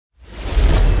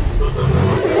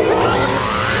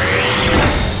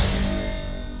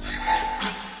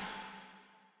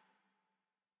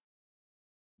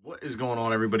What is going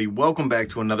on, everybody? Welcome back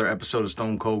to another episode of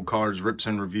Stone Cold Cards, Rips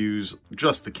and Reviews.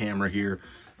 Just the camera here.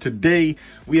 Today,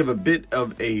 we have a bit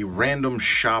of a random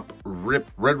shop rip.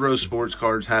 Red Rose Sports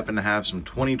Cards happen to have some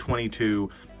 2022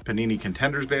 Panini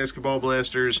Contenders Basketball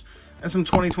Blasters and some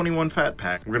 2021 Fat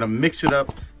Pack. We're going to mix it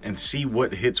up and see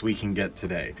what hits we can get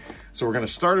today. So we're going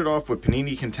to start it off with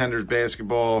Panini Contenders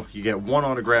Basketball. You get one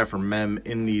autograph or mem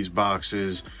in these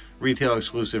boxes. Retail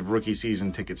exclusive rookie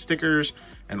season ticket stickers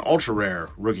and ultra rare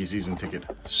rookie season ticket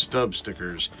stub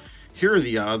stickers. Here are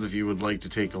the odds if you would like to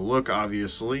take a look.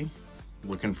 Obviously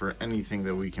looking for anything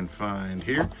that we can find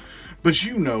here, but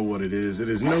you know what it is. It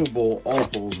is no bull, all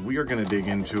pulls. We are going to dig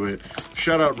into it.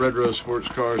 Shout out Red Rose Sports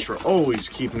Cards for always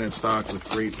keeping it stocked with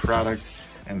great product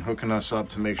and hooking us up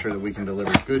to make sure that we can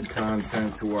deliver good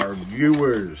content to our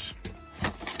viewers.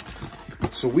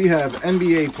 So we have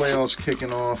NBA playoffs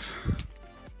kicking off.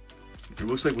 It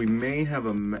looks like we may have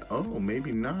a, oh,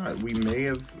 maybe not. We may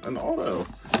have an auto.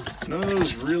 None of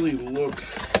those really look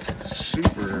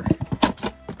super.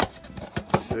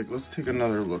 Let's take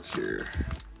another look here.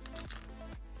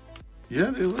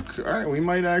 Yeah, they look, all right, we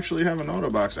might actually have an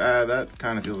auto box. That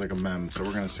kind of feels like a mem, so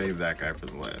we're going to save that guy for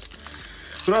the last.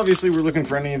 But obviously, we're looking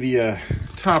for any of the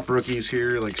top rookies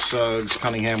here, like Suggs,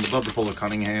 Cunningham. We'd love to pull a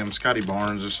Cunningham. Scotty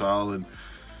Barnes is solid.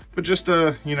 But just,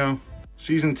 you know,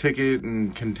 season ticket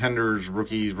and contenders,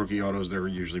 rookies, rookie autos, they're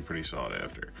usually pretty sought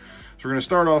after. So we're going to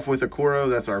start off with Okoro.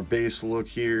 That's our base look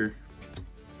here.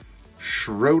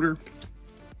 Schroeder,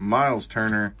 Miles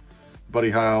Turner, Buddy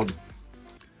Hield.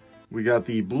 We got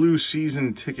the blue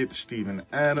season ticket, Steven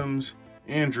Adams,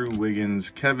 Andrew Wiggins,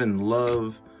 Kevin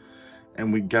Love,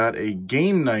 and we got a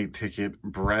game night ticket,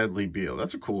 Bradley Beal.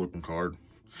 That's a cool looking card.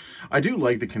 I do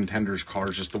like the contenders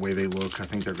cards, just the way they look. I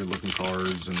think they're good looking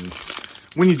cards, and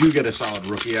when you do get a solid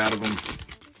rookie out of them,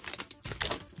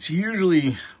 it's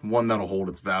usually one that'll hold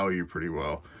its value pretty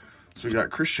well. So we got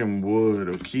Christian Wood,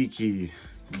 Okiki,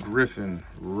 Griffin,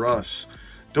 Russ.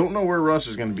 Don't know where Russ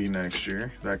is going to be next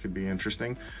year. That could be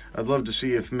interesting. I'd love to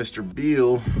see if Mr.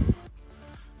 Beal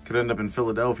could end up in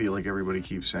Philadelphia like everybody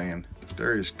keeps saying.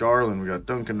 Darius Garland, we got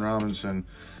Duncan Robinson.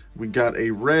 We got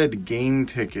a red game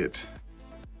ticket,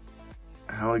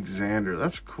 Alexander.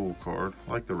 That's a cool card.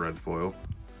 I like the red foil.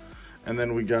 And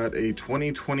then we got a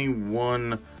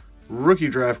 2021 rookie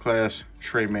draft class,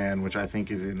 Trey Mann, which I think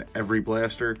is in every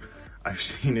blaster. I've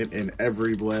seen it in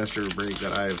every blaster break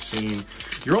that I have seen.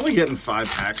 You're only getting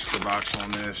 5 packs per box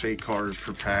on this, 8 cards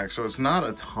per pack, so it's not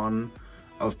a ton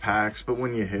of packs, but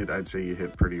when you hit, I'd say you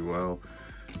hit pretty well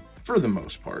for the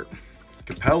most part.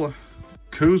 Capella,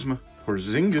 Kuzma,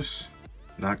 Porzingis,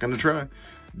 not going to try.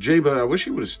 Jaba, I wish he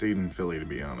would have stayed in Philly, to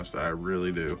be honest. I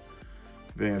really do.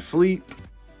 Van Fleet,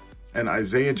 and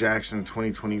Isaiah Jackson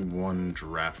 2021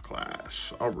 draft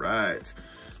class. All right.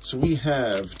 So we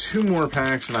have 2 more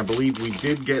packs, and I believe we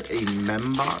did get a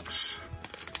mem box.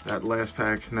 That last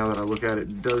pack, now that I look at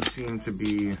it, does seem to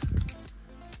be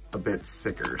a bit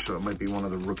thicker. So it might be one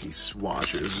of the rookie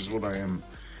swatches is what I am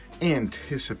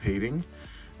anticipating.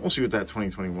 We'll see what that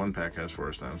 2021 pack has for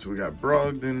us then. So we got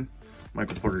Brogdon,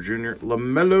 Michael Porter Jr.,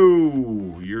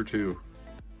 LaMelo, year 2.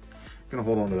 Gonna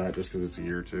hold on to that just because it's a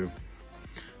year 2.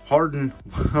 Harden,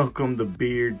 welcome the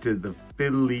beard to the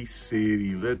Philly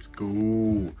City. Let's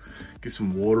go. Get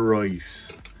some water ice.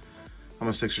 I'm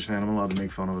a Sixers fan. I'm allowed to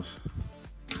make fun of us.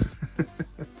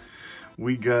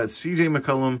 We got CJ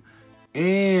McCollum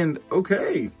and,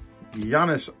 okay,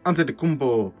 Giannis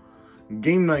Antetokounmpo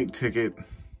game night ticket.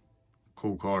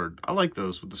 Cool card. I like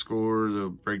those with the score. The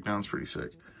breakdown's pretty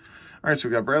sick. All right, so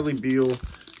we got Bradley Beal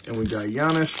and we got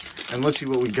Giannis. And let's see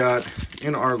what we got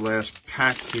in our last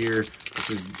pack here. This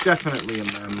is definitely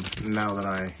a mem now that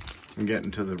I am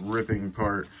getting to the ripping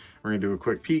part. We're going to do a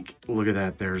quick peek. Look at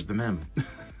that. There's the mem.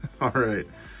 All right.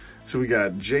 So we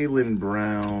got Jaylen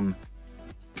Brown,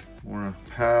 Warren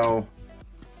Powell,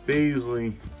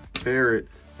 Baisley, Barrett,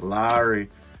 Lowry,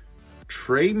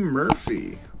 Trey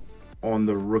Murphy on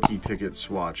the rookie ticket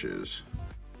swatches.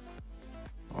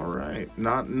 All right.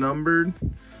 Not numbered.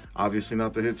 Obviously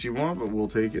not the hits you want, but we'll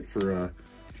take it for a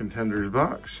Contenders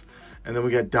box. And then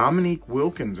we got Dominique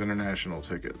Wilkins international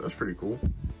ticket. That's pretty cool.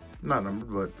 Not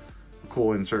numbered, but a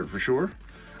cool insert for sure.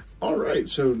 All right,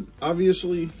 so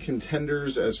obviously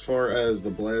Contenders, as far as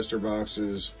the blaster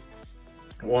boxes,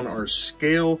 on our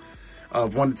scale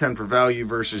of 1 to 10 for value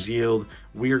versus yield,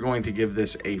 we are going to give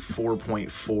this a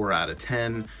 4.4 out of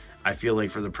 10. I feel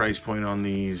like for the price point on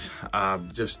these, I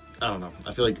don't know.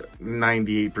 I feel like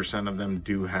 98% of them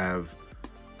do have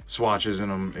swatches in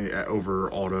them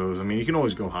over autos. I mean, you can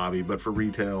always go hobby, but for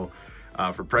retail,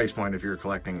 for price point, if you're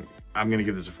collecting, I'm going to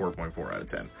give this a 4.4 out of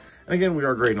 10. And again, we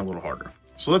are grading a little harder.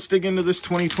 So let's dig into this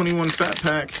 2021 Fat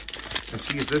Pack and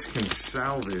see if this can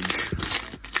salvage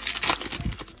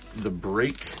the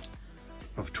break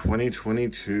of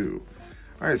 2022.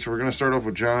 All right, so we're gonna start off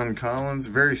with John Collins.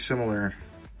 Very similar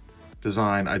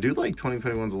design. I do like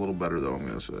 2021's a little better though, I'm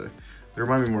gonna say. They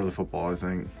remind me more of the football, I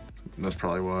think. That's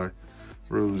probably why.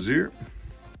 Rozier.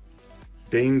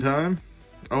 Dame time.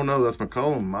 Oh no, that's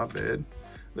McCollum, my bad.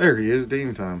 There he is,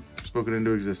 Dame time. Spoken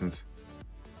into existence.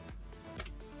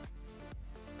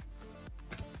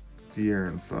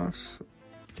 De'Aaron Fox.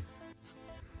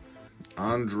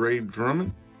 Andre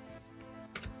Drummond.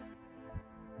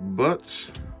 Butts.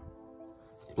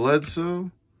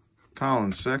 Bledsoe.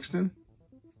 Colin Sexton.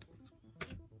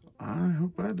 I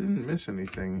hope I didn't miss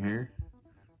anything here.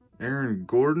 Aaron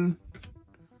Gordon.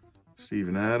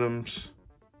 Steven Adams.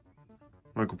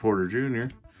 Michael Porter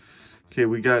Jr. Okay,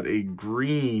 we got a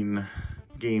green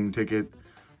game ticket.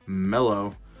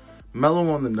 Melo. Melo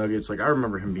on the Nuggets. Like, I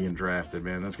remember him being drafted,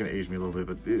 man. That's going to age me a little bit.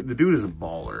 But the dude is a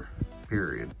baller,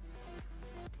 period.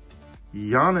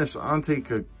 Giannis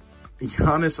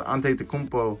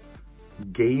Antetokounmpo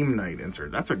game night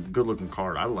insert. That's a good-looking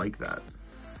card. I like that.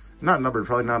 Not numbered,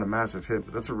 probably not a massive hit,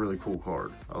 but that's a really cool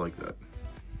card. I like that.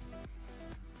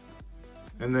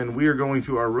 And then we are going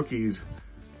to our rookies.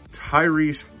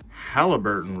 Tyrese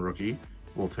Halliburton rookie.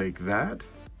 We'll take that.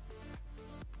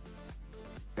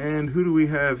 And who do we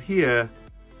have here?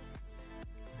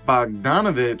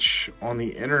 Bogdanovich on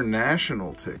the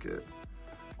international ticket.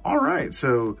 All right,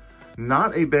 so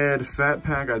not a bad Fat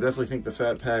Pack. I definitely think the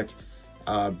Fat Pack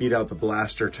beat out the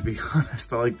Blaster, to be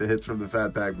honest. I like the hits from the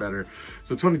Fat Pack better.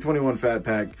 So 2021 Fat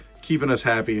Pack, keeping us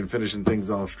happy and finishing things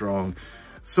off strong.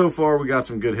 So far, we got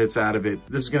some good hits out of it.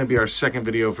 This is going to be our second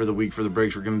video for the week for the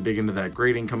breaks. We're going to dig into that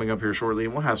grading coming up here shortly,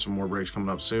 and we'll have some more breaks coming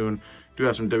up soon. Do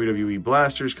have some WWE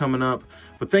Blasters coming up.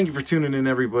 But thank you for tuning in,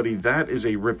 everybody. That is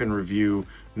a ripping review.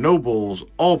 No bulls,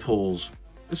 all pulls.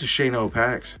 This is Shane O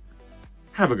Packs.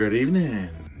 Have a good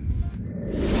evening.